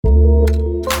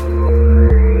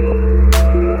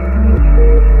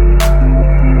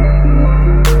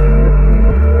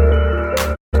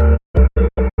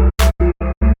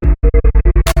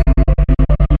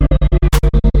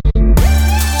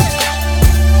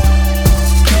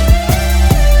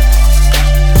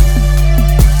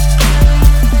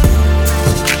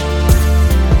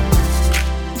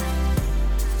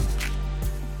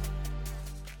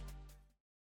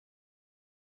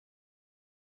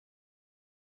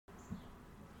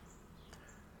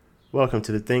Welcome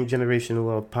to the Think Generation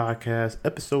Wealth Podcast,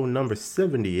 episode number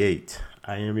 78.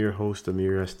 I am your host,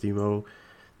 Amir Estimo.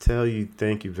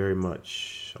 Thank you very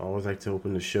much. I always like to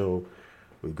open the show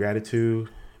with gratitude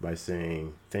by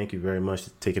saying thank you very much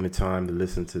for taking the time to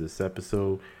listen to this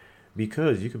episode,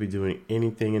 because you could be doing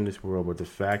anything in this world, but the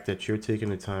fact that you're taking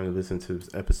the time to listen to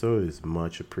this episode is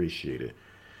much appreciated.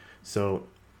 So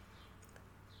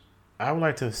I would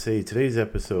like to say today's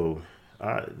episode,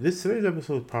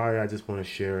 probably I just want to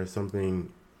share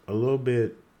something a little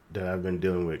bit that I've been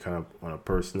dealing with kind of on a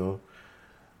personal.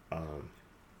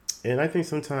 And I think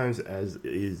sometimes as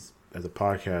a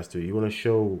podcaster, you want to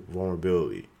show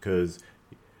vulnerability, because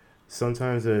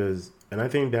and I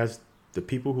think that's the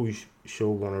people who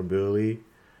show vulnerability,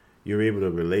 you're able to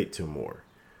relate to more.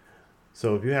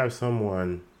 So if you have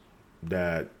someone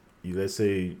that let's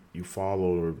say you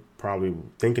follow or probably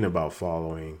thinking about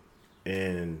following,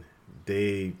 and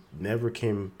they never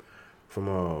came from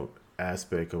a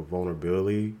aspect of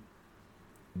vulnerability,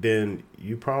 then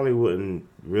you probably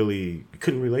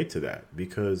couldn't relate to that,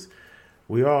 because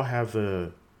we all have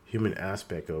a human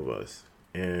aspect of us,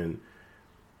 and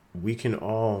we can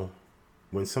all,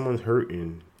 when someone's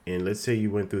hurting, and let's say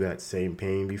you went through that same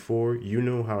pain before, you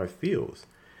know how it feels.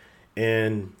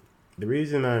 And the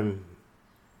reason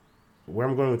where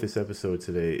I'm going with this episode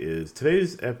today is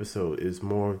today's episode is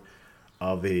more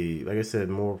of like I said,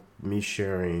 more me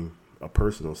sharing a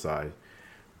personal side,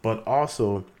 but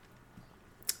also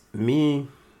me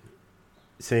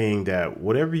saying that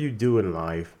whatever you do in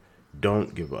life,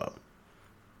 don't give up.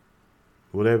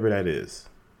 Whatever that is.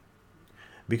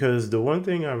 Because the one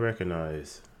thing I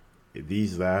recognize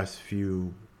these last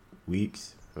few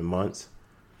weeks and months,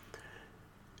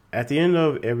 at the end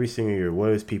of every single year, what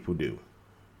does people do?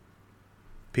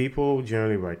 People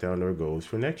generally write down their goals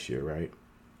for next year, right?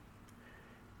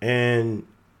 And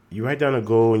you write down a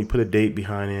goal and you put a date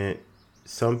behind it.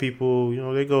 Some people,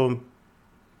 they go and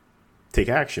take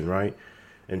action, right?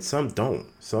 And some don't.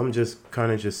 Some just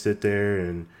kind of just sit there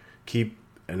and keep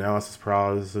analysis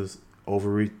paralysis,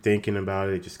 overthinking about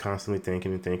it, just constantly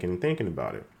thinking and thinking and thinking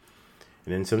about it.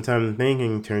 And then sometimes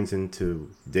thinking turns into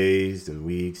days and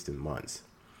weeks and months.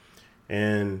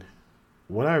 And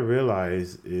what I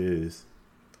realize is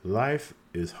life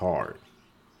is hard.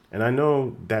 And I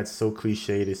know that's so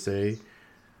cliche to say,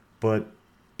 but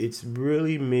it's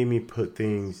really made me put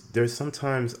things. There's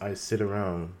sometimes I sit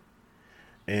around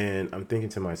and I'm thinking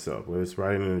to myself, whether it's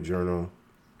writing in a journal,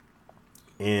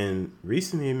 and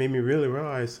recently it made me really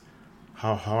realize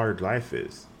how hard life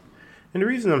is. And the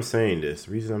reason I'm saying this,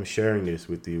 the reason I'm sharing this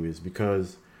with you is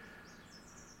because,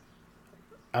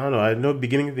 I know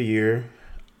beginning of the year,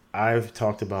 I've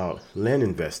talked about land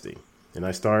investing. And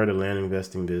I started a land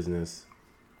investing business.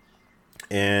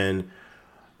 And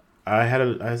I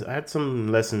had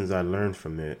some lessons I learned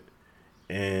from it.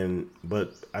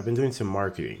 But I've been doing some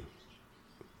marketing,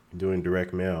 doing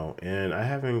direct mail, and I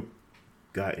haven't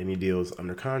got any deals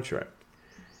under contract.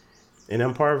 And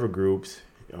I'm part of a groups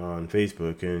on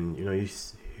Facebook, and you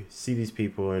see these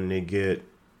people and they get,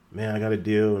 man, I got a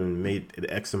deal and made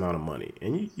X amount of money,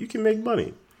 and you can make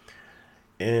money.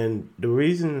 And the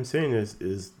reason I'm saying this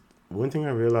is one thing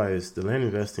I realized: the land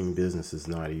investing business is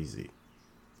not easy.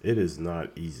 It is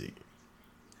not easy.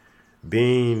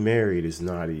 Being married is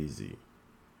not easy.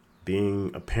 Being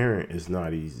a parent is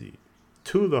not easy.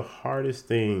 Two of the hardest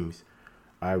things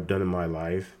I've done in my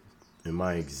life, in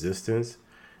my existence,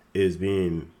 is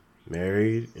being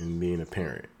married and being a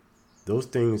parent. Those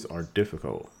things are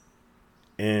difficult.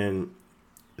 And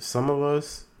some of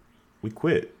us, we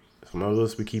quit. Some of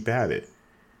us, we keep at it.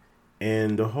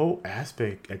 And the whole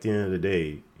aspect at the end of the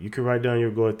day, you can write down your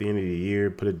goal at the end of the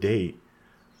year, put a date.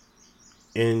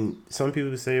 And some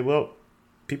people say, when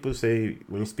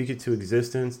you speak it to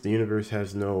existence, the universe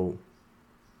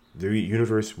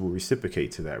will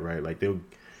reciprocate to that, right? Like they'll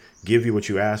give you what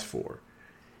you ask for.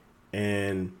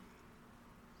 And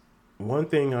one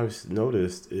thing I've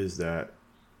noticed is that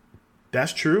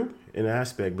that's true in an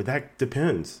aspect, but that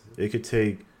depends. It could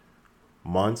take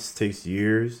months, takes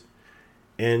years.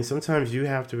 And sometimes you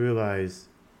have to realize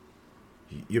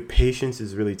your patience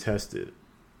is really tested.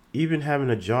 Even having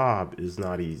a job is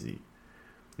not easy.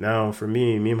 Now, for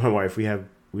me and my wife,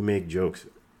 we make jokes.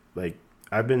 Like,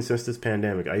 I've been, since this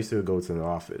pandemic, I used to go to the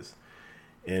office.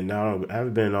 And now I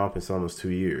haven't been in office almost 2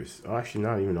 years. Oh, actually,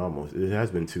 not even almost. It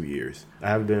has been 2 years. I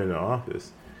haven't been in the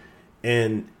office.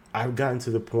 And I've gotten to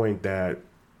the point that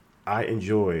I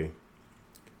enjoy,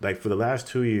 like for the last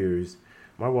 2 years,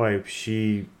 my wife,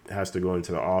 she has to go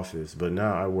into the office. But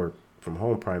now I work from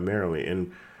home primarily.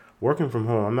 And working from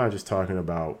home, I'm not just talking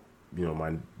about,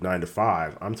 my 9 to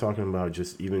 5. I'm talking about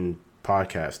just even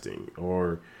podcasting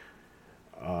or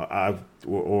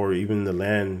or even the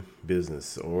land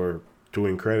business or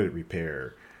doing credit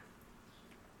repair.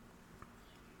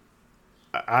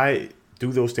 I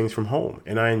do those things from home,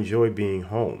 and I enjoy being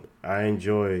home. I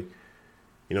enjoy,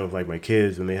 like my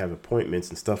kids when they have appointments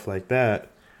and stuff like that.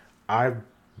 I've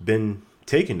been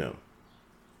taking them.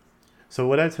 So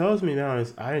what that tells me now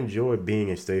is I enjoy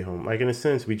being a stay-home. Like in a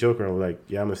sense, we joke around like,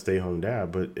 yeah, I'm a stay-home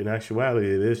dad, but in actuality,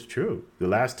 it is true. The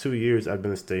last 2 years, I've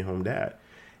been a stay-home dad,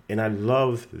 and I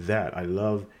love that. I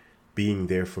love being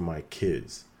there for my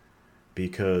kids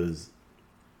because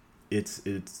it's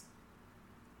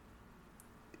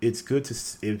it's good to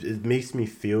it makes me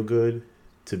feel good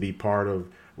to be part of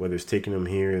whether it's taking them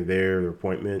here and there or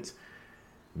appointments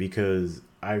because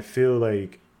I feel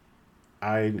like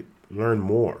I learn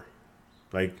more.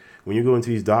 Like when you go into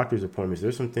these doctor's appointments,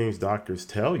 there's some things doctors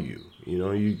tell you,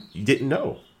 you didn't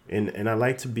know. And I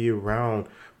like to be around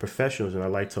professionals and I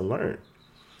like to learn.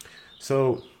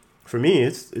 So for me,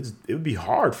 it would be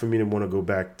hard for me to want to go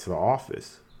back to the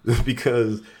office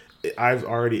because I've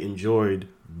already enjoyed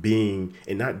being,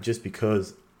 and not just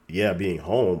because, yeah, being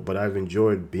home, but I've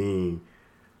enjoyed being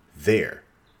there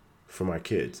for my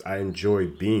kids. I enjoy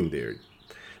being there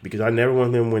because I never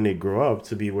want them when they grow up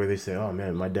to be where they say, "Oh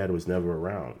man, my dad was never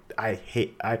around."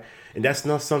 And that's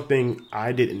not something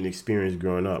I didn't experience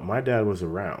growing up. My dad was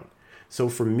around. So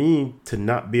for me to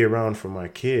not be around for my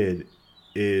kid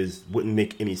wouldn't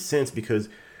make any sense because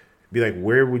be like,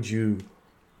 where would you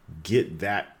get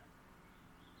that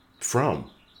from?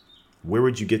 Where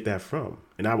would you get that from?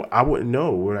 And I wouldn't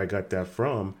know where I got that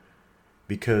from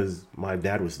because my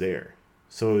dad was there.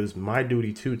 So it's my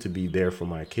duty too to be there for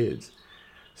my kids.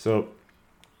 So,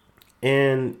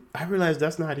 and I realized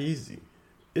that's not easy.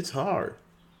 It's hard.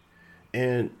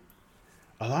 And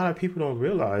a lot of people don't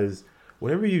realize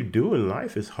whatever you do in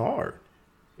life is hard.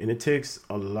 And it takes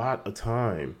a lot of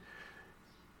time.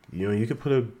 You could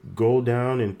put a goal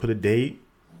down and put a date,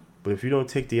 but if you don't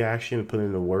take the action and put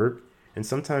in the work, and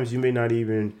sometimes you may not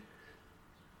even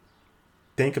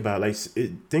think about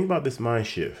this mind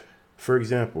shift. For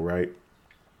example, right?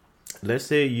 Let's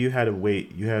say you had a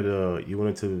weight, you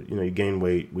wanted to, you gain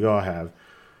weight. We all have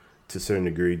to a certain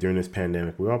degree during this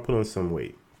pandemic. We all put on some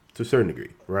weight to a certain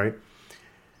degree, right?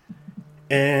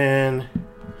 And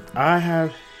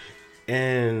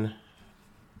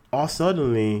all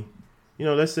suddenly,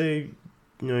 let's say,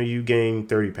 you gain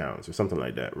 30 pounds or something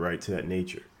like that, right? To that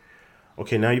nature.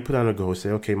 Okay, now you put on a goal. Say,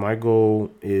 okay, my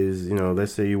goal is,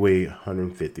 let's say you weigh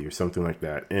 150 or something like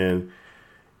that. And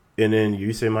then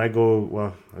you say my goal,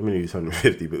 well, I'm going to use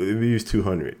 150, but we use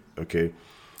 200, okay?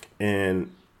 And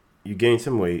you gain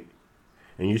some weight,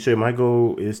 and you say my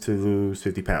goal is to lose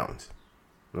 50 pounds,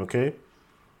 okay?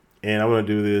 And I want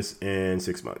to do this in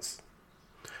 6 months.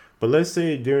 But let's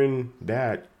say during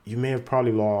that, you may have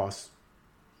probably lost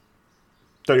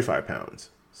 35 pounds.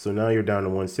 So now you're down to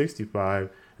 165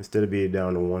 instead of being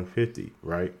down to 150,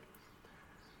 right?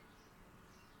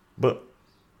 But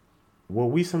what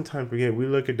we sometimes forget, we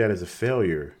look at that as a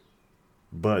failure.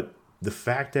 But the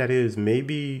fact that is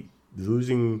maybe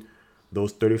losing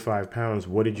those 35 pounds,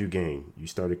 what did you gain? You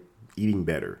started eating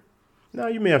better. Now,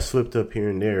 you may have slipped up here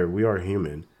and there. We are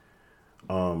human.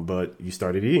 But you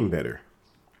started eating better.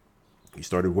 You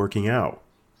started working out.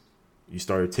 You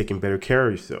started taking better care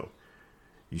of yourself.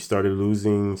 You started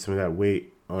losing some of that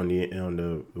weight on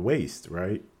the waist,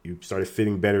 right? You started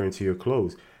fitting better into your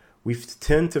clothes. We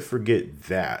tend to forget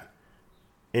that.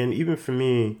 And even for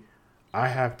me, I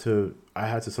had to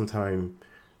sometimes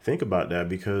think about that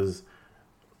because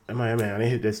man, I didn't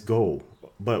hit this goal.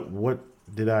 But what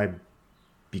did I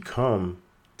become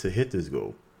to hit this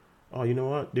goal? Oh, you know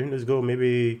what? During this goal,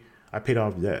 maybe I paid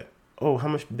off debt. Oh, how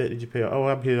much debt did you pay off? Oh,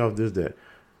 I paid off this debt.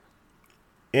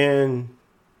 And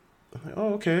I'm like,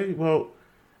 oh, okay. Well,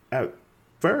 at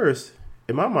first,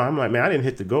 in my mind, I'm like, man, I didn't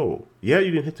hit the goal. Yeah,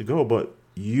 you didn't hit the goal, but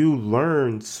you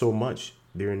learned so much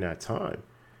during that time.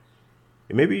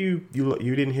 And maybe you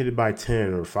didn't hit it by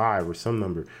 10 or 5 or some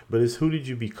number, but it's who did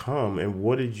you become and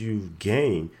what did you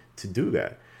gain to do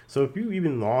that? So if you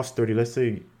even lost 30, let's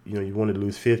say, you wanted to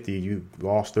lose 50, you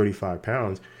lost 35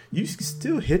 pounds, you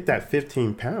still hit that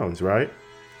 15 pounds, right?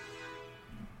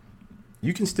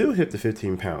 You can still hit the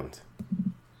 15 pounds.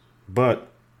 But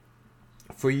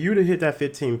for you to hit that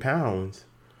 15 pounds,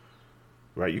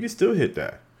 right, you can still hit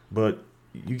that. But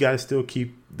you got to still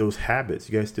keep those habits.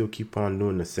 You got to still keep on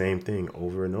doing the same thing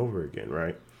over and over again,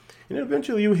 right? And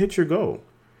eventually you hit your goal.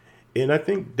 And I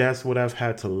think that's what I've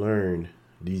had to learn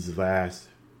these last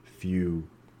few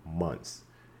months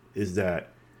is that,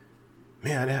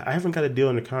 man, I haven't got a deal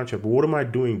in the contract, but what am I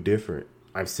doing different?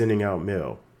 I'm sending out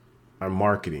mail. I'm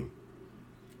marketing.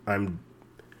 I'm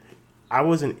I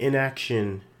was in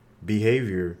inaction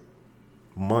behavior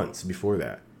months before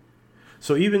that.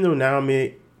 So even though now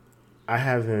I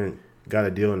haven't got a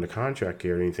deal in the contract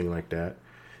here or anything like that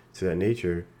to that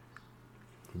nature,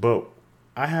 but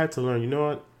I had to learn, you know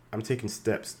what? I'm taking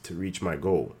steps to reach my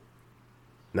goal.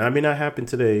 Now, it may not happen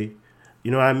today.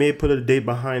 I may put a date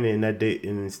behind it and that date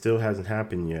and it still hasn't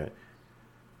happened yet.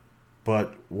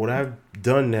 But what I've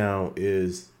done now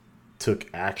is took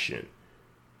action.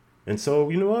 And so,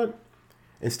 you know what?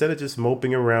 Instead of just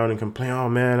moping around and complaining, oh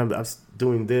man, I'm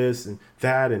doing this and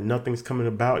that and nothing's coming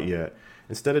about yet.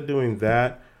 Instead of doing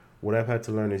that, what I've had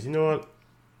to learn is, you know what?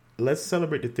 Let's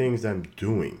celebrate the things I'm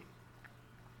doing.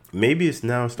 Maybe it's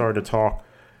now starting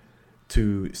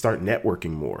to start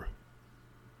networking more.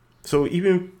 So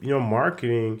even,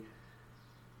 marketing,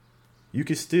 you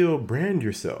can still brand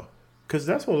yourself because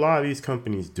that's what a lot of these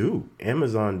companies do.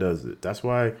 Amazon does it. That's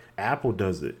why Apple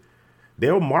does it.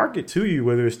 They'll market to you,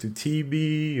 whether it's through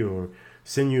TV or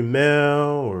send you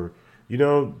mail or,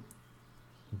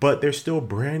 but they're still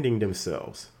branding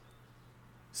themselves.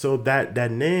 So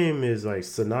that name is like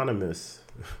synonymous,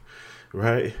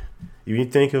 right? You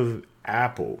think of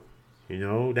Apple,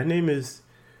 that name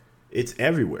it's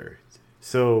everywhere.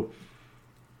 So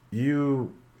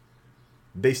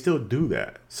they still do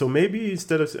that. So maybe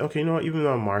instead of, okay, even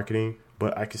though I'm marketing,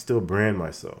 but I can still brand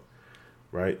myself,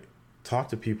 right? Talk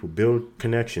to people, build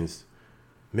connections.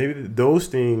 Maybe those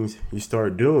things you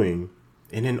start doing,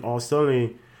 and then all of a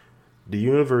sudden the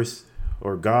universe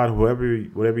or God,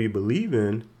 whatever you believe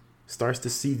in, starts to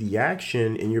see the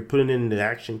action, and you're putting in the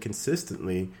action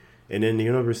consistently. And then the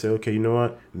universe says, okay, you know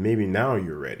what? Maybe now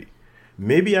you're ready.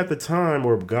 Maybe at the time,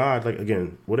 or God, like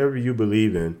again, whatever you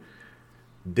believe in,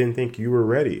 didn't think you were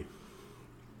ready.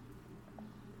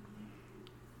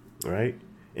 Right?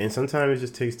 And sometimes it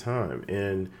just takes time.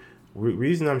 And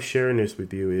reason I'm sharing this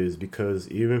with you is because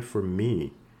even for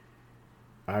me,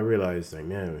 I realized, like,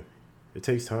 man, it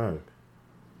takes time.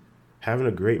 Having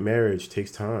a great marriage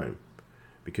takes time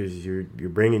because you're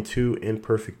bringing two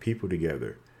imperfect people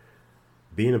together.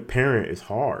 Being a parent is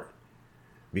hard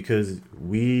because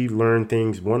we learn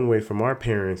things one way from our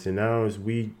parents, and now as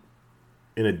we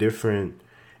in a different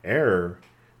era,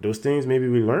 those things maybe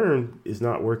we learned is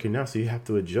not working out, so you have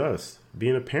to adjust.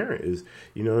 Being a parent is,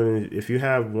 and if you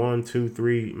have 1, 2,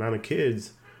 3 amount of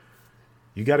kids,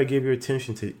 you got to give your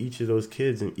attention to each of those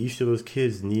kids, and each of those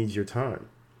kids needs your time.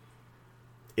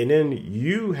 And then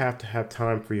you have to have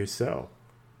time for yourself.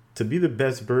 To be the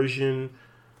best version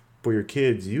for your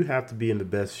kids, you have to be in the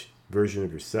best version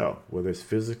of yourself, whether it's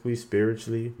physically,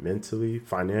 spiritually, mentally,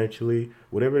 financially,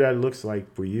 whatever that looks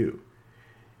like for you.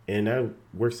 And that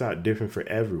works out different for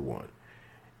everyone.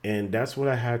 And that's what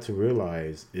I had to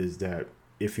realize is that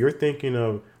if you're thinking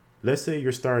of, let's say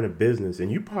you're starting a business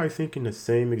and you're probably thinking the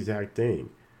same exact thing.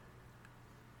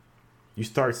 You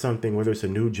start something, whether it's a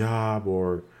new job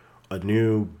or a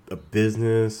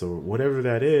business or whatever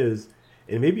that is.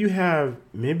 And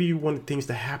maybe you want things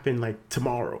to happen like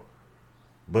tomorrow,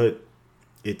 but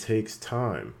it takes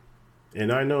time.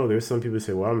 And I know there's some people who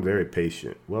say, well, I'm very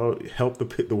patient. Well, help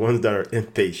the ones that are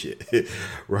impatient,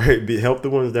 right? Help the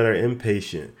ones that are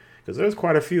impatient, because there's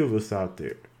quite a few of us out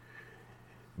there.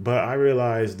 But I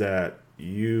realize that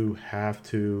you have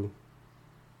to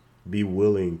be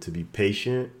willing to be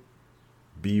patient,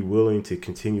 be willing to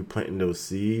continue planting those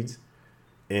seeds,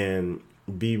 and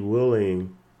be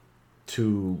willing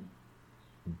to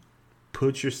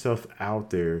put yourself out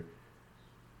there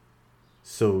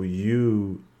so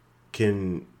you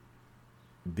can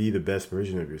be the best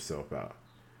version of yourself out.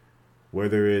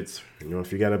 Whether it's,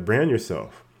 if you got to brand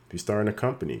yourself, if you're starting a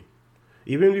company,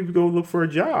 even if you go look for a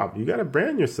job, you got to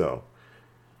brand yourself.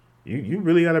 You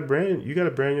really got to brand. You got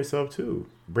to brand yourself too.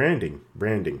 Branding,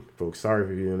 folks. Sorry if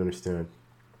you didn't understand,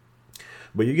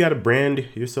 but you got to brand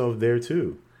yourself there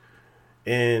too.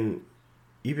 And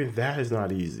even that is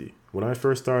not easy. When I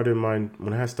started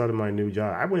my new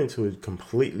job, I went into a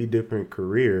completely different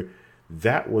career.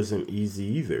 That wasn't easy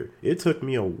either. It took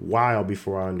me a while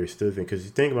before I understood it. Because you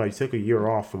think about it, you take a year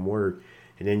off from work,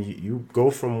 and then you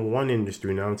go from one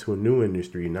industry now to a new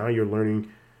industry. Now you're learning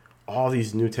all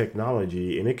these new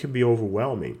technology, and it could be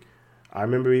overwhelming. I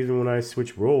remember even when I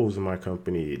switched roles in my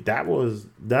company, that was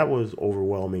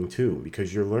overwhelming too,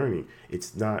 because you're learning.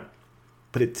 It's not,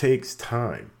 but it takes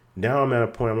time. Now I'm at a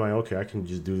point, I'm like, okay, I can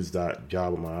just do this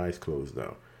job with my eyes closed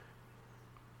now.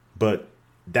 But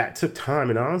that took time,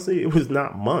 and honestly, it was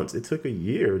not months. It took a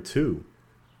year or two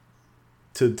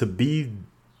to be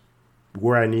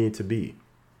where I needed to be.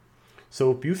 So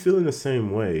if you feel in the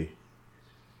same way,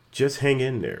 just hang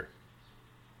in there.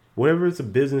 Whatever it's a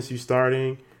business you're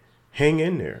starting, hang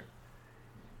in there.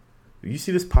 You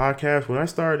see this podcast, when I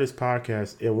started this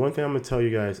podcast, and one thing I'm going to tell you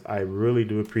guys I really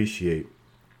do appreciate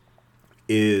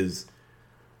is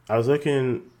I was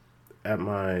looking at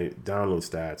my download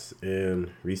stats and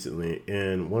recently,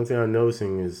 and one thing I'm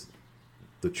noticing is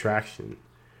the traction,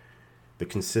 the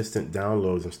consistent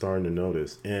downloads I'm starting to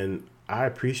notice. And I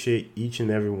appreciate each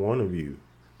and every one of you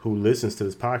who listens to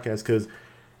this podcast, because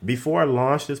before I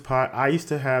launched this I used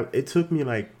to have, it took me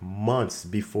like months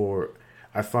before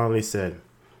I finally said,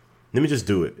 let me just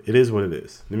do it. It is what it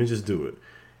is. Let me just do it.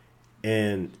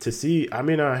 And to see, I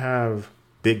may not have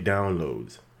big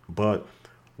downloads, but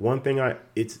one thing I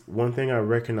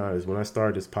recognized when I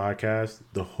started this podcast,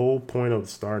 the whole point of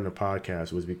starting a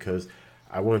podcast was because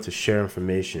I wanted to share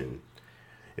information.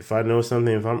 If I know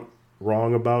something, if I'm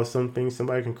wrong about something,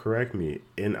 somebody can correct me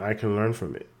and I can learn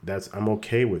from it. I'm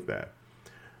okay with that.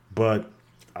 But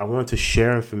I wanted to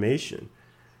share information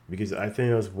because I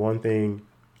think that's one thing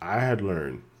I had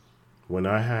learned when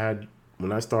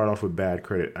I started off with bad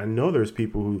credit. I know there's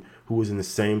people who was in the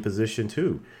same position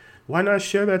too. Why not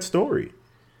share that story?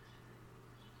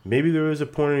 Maybe there was a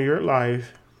point in your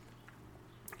life,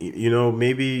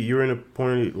 maybe you're in a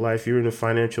point in life, you're in a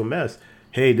financial mess.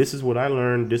 Hey, this is what I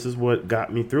learned. This is what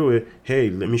got me through it. Hey,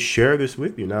 let me share this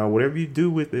with you. Now, whatever you do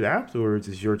with it afterwards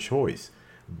is your choice.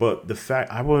 But the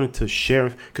fact I wanted to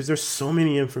share, because there's so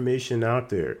many information out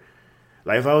there.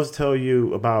 Like if I was to tell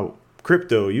you about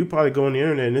crypto, you probably go on the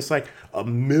internet and it's like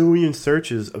 1 million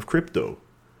searches of crypto.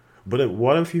 But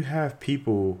what if you have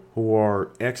people who are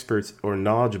experts or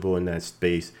knowledgeable in that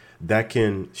space that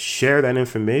can share that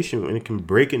information and can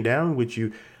break it down with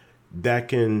you, that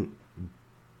can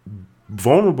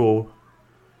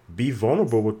be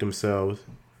vulnerable with themselves,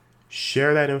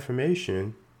 share that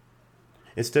information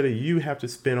instead of you have to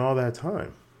spend all that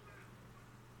time.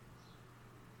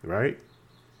 Right?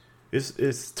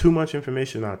 It's too much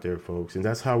information out there, folks, and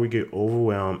that's how we get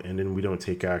overwhelmed and then we don't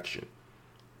take action.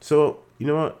 So, you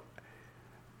know what?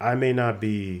 I may not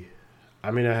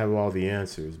have all the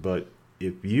answers, but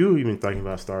if you even thinking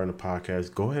about starting a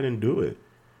podcast, go ahead and do it.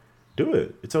 Do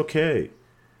it. It's okay.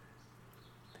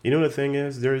 You know, the thing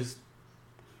is,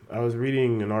 I was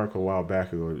reading an article a while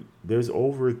back ago. There's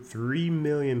over 3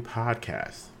 million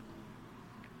podcasts.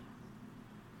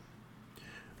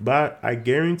 But I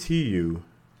guarantee you,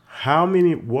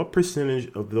 what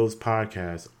percentage of those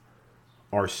podcasts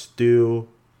are still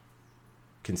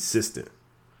consistent?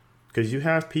 Because you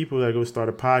have people that go start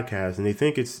a podcast and they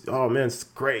think it's, oh man, it's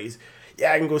great.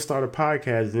 Yeah, I can go start a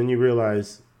podcast. And then you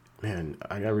realize, man,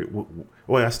 I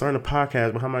started a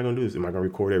podcast, but how am I going to do this? Am I going to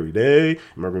record every day?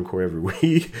 Am I going to record every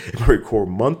week? Am I going to record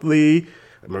monthly?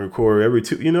 Am I going to record every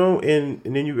 2, and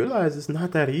then you realize it's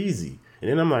not that easy. And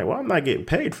then I'm like, well, I'm not getting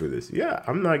paid for this. Yeah,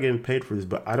 I'm not getting paid for this,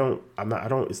 but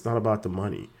it's not about the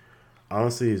money.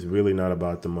 Honestly, it's really not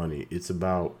about the money. It's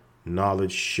about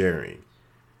knowledge sharing,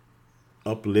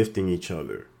 uplifting each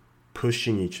other,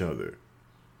 pushing each other.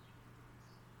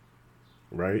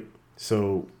 Right?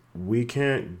 So we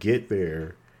can't get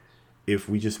there if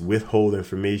we just withhold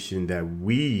information that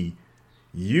we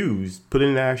put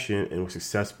in action, and were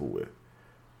successful with.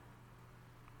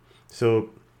 So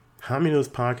how many of those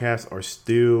podcasts are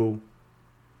still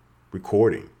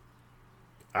recording?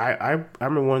 I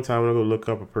remember one time when I go look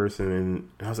up a person and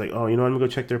I was like, oh, I'm going to go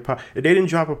check their podcast. They didn't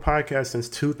drop a podcast since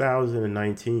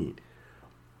 2019.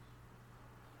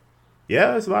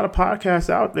 Yeah, there's a lot of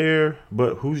podcasts out there,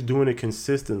 but who's doing it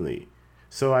consistently?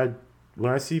 So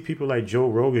when I see people like Joe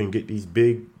Rogan get these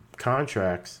big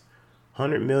contracts,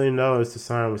 $100 million to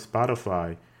sign with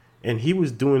Spotify, and he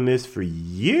was doing this for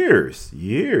years.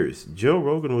 Joe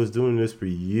Rogan was doing this for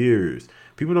years.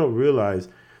 People don't realize,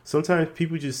 sometimes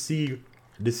people just see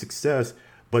the success,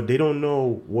 but they don't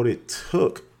know what it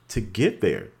took to get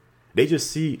there. They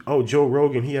just see, oh, Joe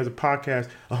Rogan, he has a podcast,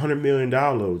 100 million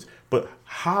downloads. But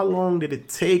how long did it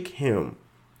take him?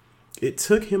 It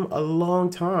took him a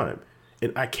long time.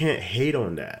 And I can't hate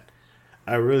on that.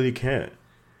 I really can't.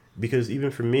 Because even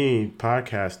for me,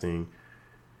 podcasting,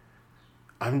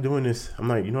 I'm doing this. I'm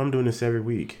like, I'm doing this every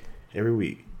week.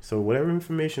 So whatever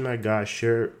information I got,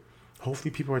 share.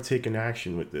 Hopefully people are taking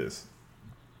action with this.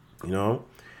 And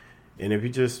if you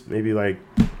just maybe like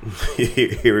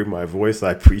hearing my voice,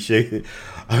 I appreciate it.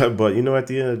 But at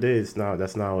the end of the day,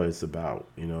 that's not what it's about.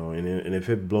 And if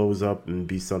it blows up and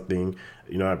be something,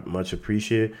 I much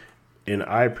appreciate. And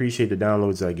I appreciate the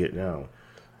downloads I get now.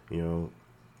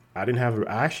 I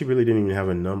actually really didn't even have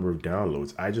a number of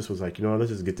downloads. I just was like,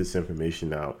 let's just get this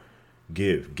information out.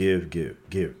 Give. Here,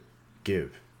 give.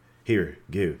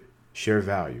 Share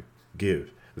value. Give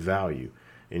value.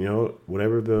 And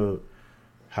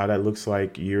how that looks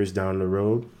like years down the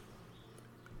road,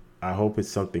 I hope it's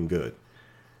something good.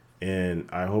 And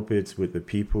I hope it's with the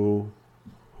people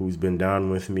who's been down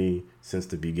with me since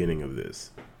the beginning of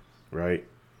this, right?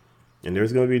 And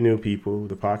there's going to be new people.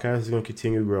 The podcast is going to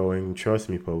continue growing. Trust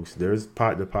me, folks. The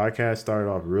podcast started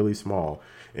off really small,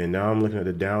 and now I'm looking at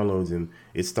the downloads, and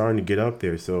it's starting to get up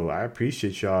there. So I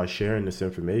appreciate y'all sharing this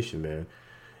information, man.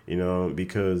 You know,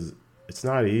 because it's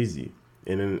not easy,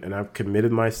 and I've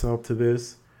committed myself to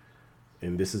this,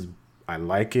 and this is, I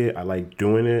like it. I like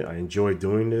doing it. I enjoy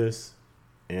doing this,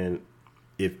 and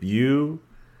if you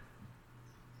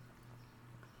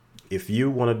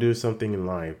want to do something in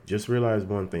life, just realize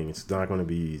one thing. It's not going to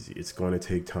be easy. It's going to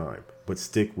take time, but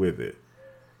stick with it.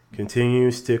 Continue,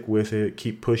 stick with it,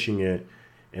 keep pushing it.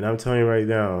 And I'm telling you right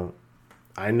now,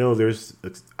 I know it's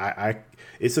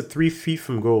a 3 feet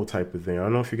from gold type of thing. I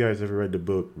don't know if you guys ever read the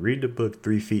book. Read the book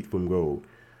 3 Feet from Gold.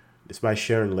 It's by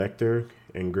Sharon Lecter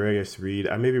and Greg S. Reed.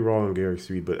 I may be wrong on Greg S.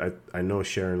 Reed, but I know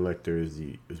Sharon Lecter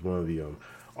is one of the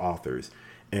authors.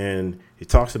 And he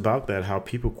talks about that, how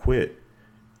people quit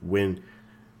when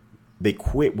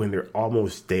they're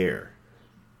almost there,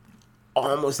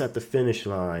 almost at the finish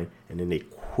line, and then they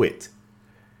quit.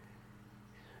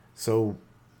 So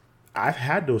I've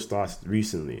had those thoughts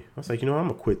recently. I was like, I'm going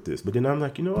to quit this. But then I'm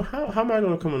like, how am I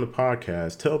going to come on the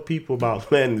podcast, tell people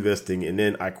about land investing, and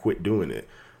then I quit doing it?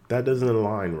 That doesn't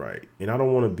align right. And I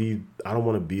don't want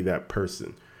to be that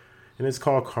person. And it's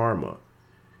called karma.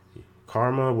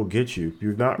 Karma will get you. If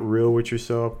you're not real with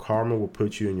yourself, karma will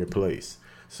put you in your place.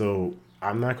 So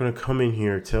I'm not going to come in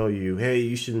here and tell you, hey,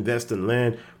 you should invest in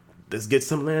land. Let's get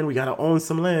some land. We got to own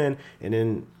some land, and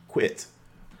then quit.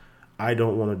 I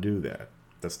don't want to do that.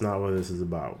 That's not what this is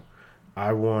about.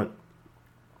 I want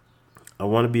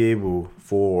to be able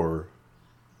for,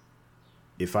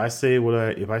 if I say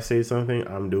something,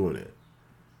 I'm doing it.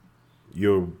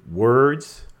 Your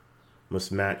words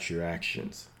must match your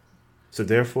actions. So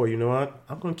therefore, you know what?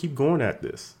 I'm going to keep going at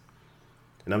this.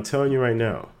 And I'm telling you right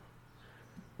now,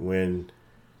 when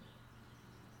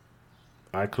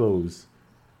I close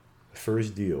the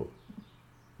first deal,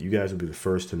 you guys will be the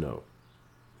first to know.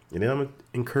 And then I'm going to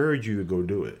encourage you to go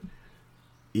do it.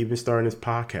 Even starting this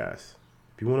podcast.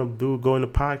 If you want to go into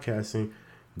podcasting,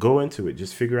 go into it.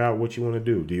 Just figure out what you want to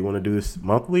do. Do you want to do this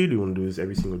monthly? Do you want to do this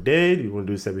every single day? Do you want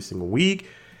to do this every single week?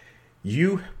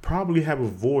 You probably have a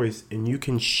voice, and you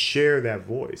can share that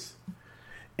voice.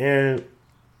 And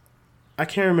I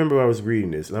can't remember where I was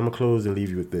reading this, and I'm going to close and leave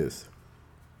you with this.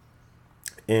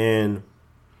 And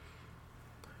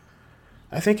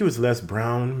I think it was Les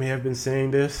Brown may have been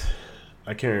saying this.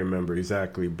 I can't remember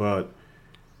exactly, but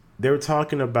they were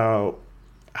talking about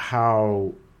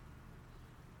how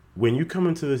when you come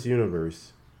into this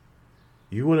universe,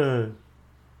 you want to,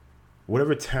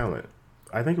 whatever talent,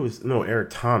 I think it was, Eric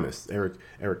Thomas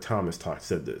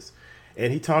said this.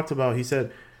 And he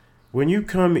said, when you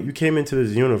came into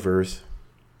this universe,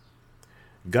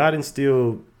 God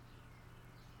instilled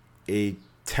a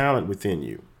talent within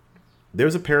you.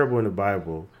 There's a parable in the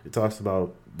Bible. It talks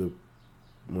about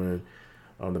when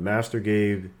the master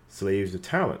gave slaves the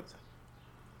talents.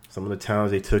 Some of the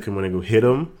talents they took and when they go hit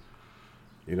them,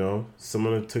 some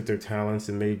of them took their talents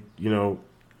and made,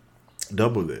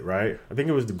 doubled it, right? I think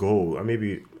it was the gold. I may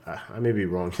be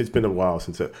wrong. It's been a while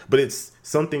but it's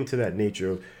something to that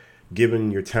nature of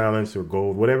giving your talents or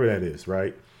gold, whatever that is,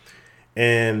 right?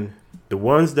 And the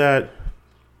ones that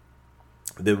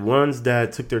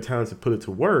took their talents and put it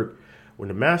to work, when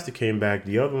the master came back,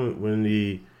 when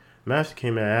the master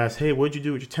came and asked, hey, what'd you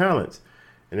do with your talents?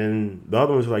 And then the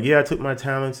other ones were like, yeah, I took my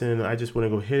talents and I just want to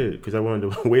go hit it because I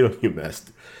wanted to wait on you,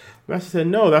 master. The master said,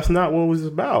 no, that's not what it was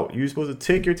about. You're supposed to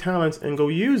take your talents and go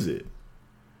use it.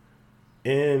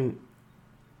 And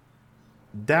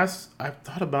I've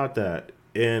thought about that.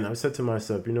 And I said to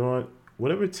myself, you know what?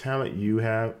 Whatever talent you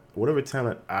have, whatever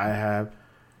talent I have,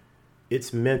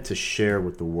 it's meant to share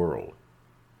with the world.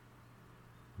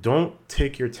 Don't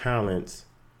take your talents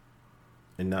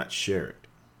and not share it.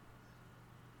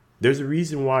 There's a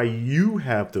reason why you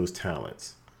have those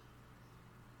talents.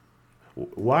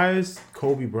 Why is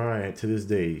Kobe Bryant, to this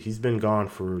day, he's been gone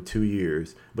for 2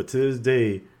 years, but to this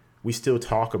day, we still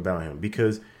talk about him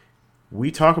because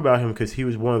he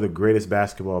was one of the greatest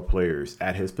basketball players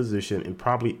at his position and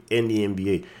probably in the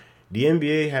NBA. The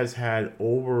NBA has had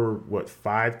over,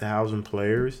 5,000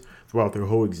 players throughout their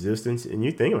whole existence. And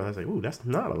you think about it, it's like, ooh, that's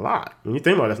not a lot. When you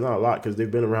think about it, that's not a lot because they've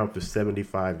been around for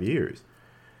 75 years.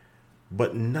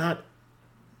 But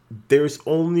there's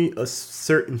only a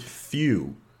certain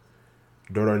few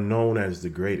that are known as the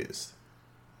greatest.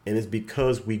 And it's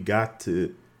because we got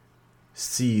to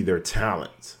see their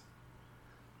talents.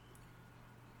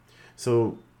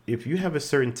 So if you have a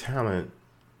certain talent,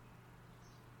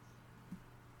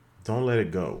 Don't let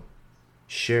it go.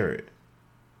 Share it.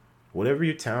 Whatever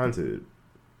you're talented,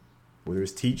 whether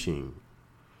it's teaching,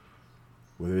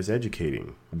 whether it's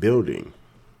educating, building,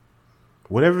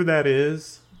 whatever that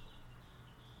is,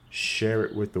 share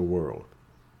it with the world.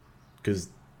 Because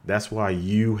that's why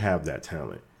you have that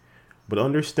talent. But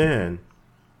understand,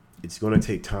 it's going to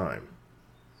take time.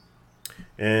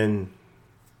 And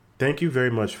thank you very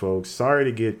much, folks. Sorry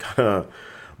to get kind of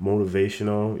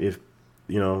motivational, if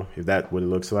that's what it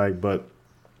looks like. But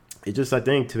it just, I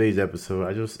think today's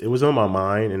episode, it was on my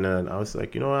mind. And then I was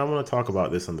like, I want to talk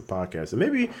about this on the podcast. And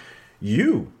maybe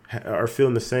you are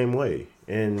feeling the same way,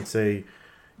 and say,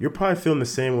 you're probably feeling the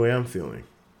same way I'm feeling.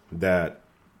 That,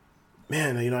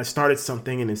 man, I started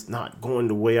something and it's not going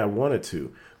the way I wanted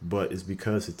to. But it's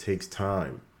because it takes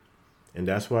time. And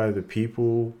that's why the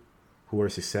people who are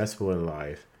successful in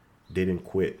life didn't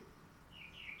quit.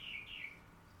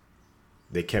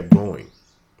 They kept going.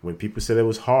 When people said it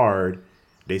was hard,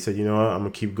 they said, I'm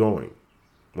going to keep going.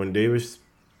 When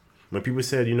people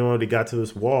said, they got to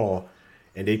this wall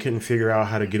and they couldn't figure out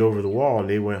how to get over the wall and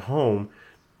they went home,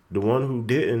 the one who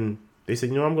didn't, they said,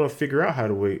 I'm going to figure out how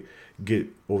to get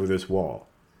over this wall.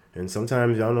 And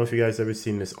sometimes, I don't know if you guys ever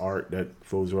seen this art that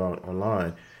flows around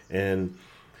online. And,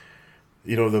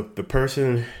 the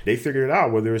person, they figured it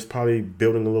out, whether it's probably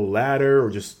building a little ladder or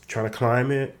just trying to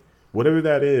climb it. Whatever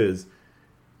that is,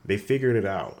 they figured it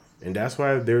out. And that's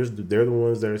why they're the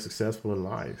ones that are successful in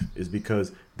life, is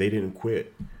because they didn't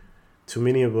quit. Too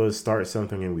many of us start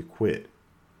something and we quit.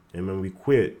 And when we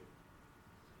quit,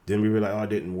 then we realize, it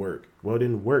didn't work. Well, it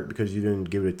didn't work because you didn't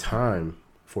give it time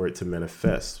for it to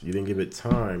manifest. You didn't give it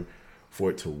time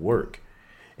for it to work.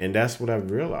 And that's what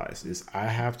I've realized, is I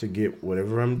have to get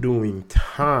whatever I'm doing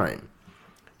time.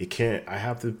 It can't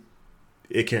happen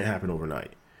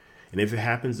overnight. And if it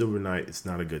happens overnight, it's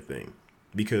not a good thing,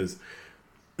 because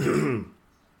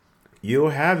you'll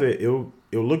have it. It'll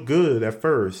look good at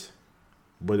first,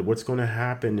 but what's going to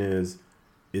happen is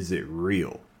it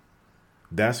real?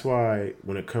 That's why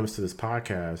when it comes to this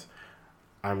podcast,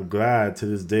 I'm glad to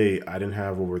this day I didn't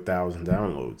have over 1,000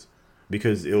 downloads,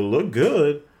 because it'll look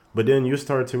good, but then you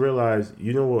start to realize,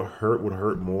 what would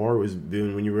hurt more was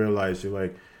then when you realize, you're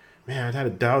like, man, I had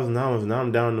 1,000 dollars, now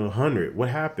I'm down to 100. What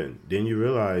happened? Then you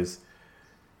realize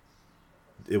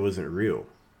it wasn't real.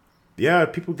 Yeah,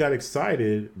 people got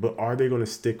excited, but are they going to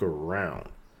stick around?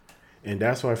 And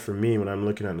that's why for me, when I'm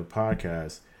looking at the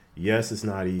podcast, yes, it's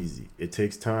not easy. It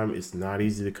takes time. It's not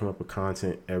easy to come up with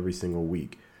content every single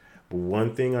week. But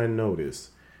one thing I noticed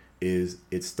is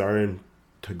it's starting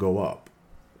to go up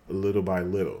little by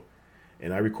little.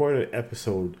 And I recorded an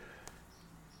episode,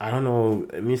 I don't know,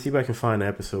 let me see if I can find the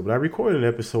episode, but I recorded an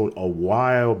episode a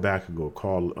while back ago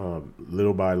called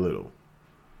Little by Little.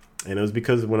 And it was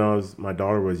because when my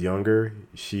daughter was younger,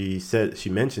 she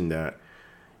mentioned that,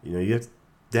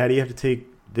 Daddy, you have to take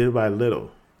little by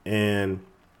little. And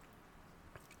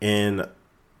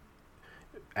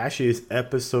actually it's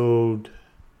episode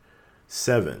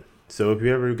 7. So if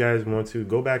you ever guys want to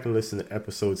go back and listen to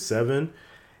episode 7,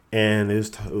 and I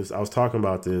was talking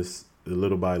about this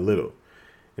little by little,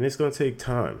 and it's going to take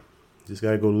time. Just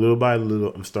got to go little by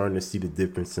little. I'm starting to see the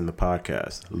difference in the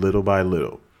podcast, little by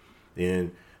little.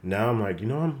 And now I'm like,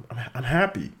 I'm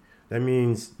happy. That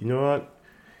means, what?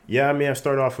 Yeah, I mean, I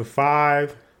started off with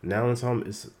 5. Now it's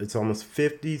almost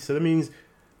 50. So that means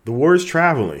the word's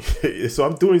traveling. So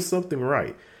I'm doing something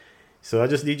right. So I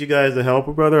just need you guys to help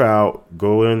a brother out.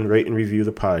 Go and rate and review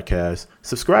the podcast.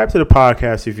 Subscribe to the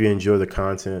podcast if you enjoy the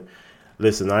content.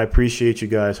 Listen, I appreciate you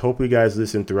guys. Hope you guys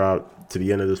listen throughout to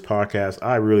the end of this podcast.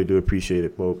 I really do appreciate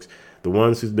it, folks. The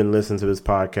ones who's been listening to this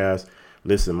podcast,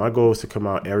 listen, my goal is to come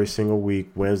out every single week,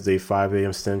 Wednesday, 5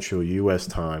 a.m. Central U.S.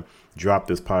 time. Drop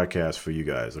this podcast for you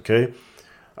guys, okay?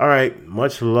 All right.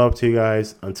 Much love to you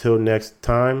guys. Until next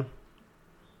time,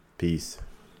 peace.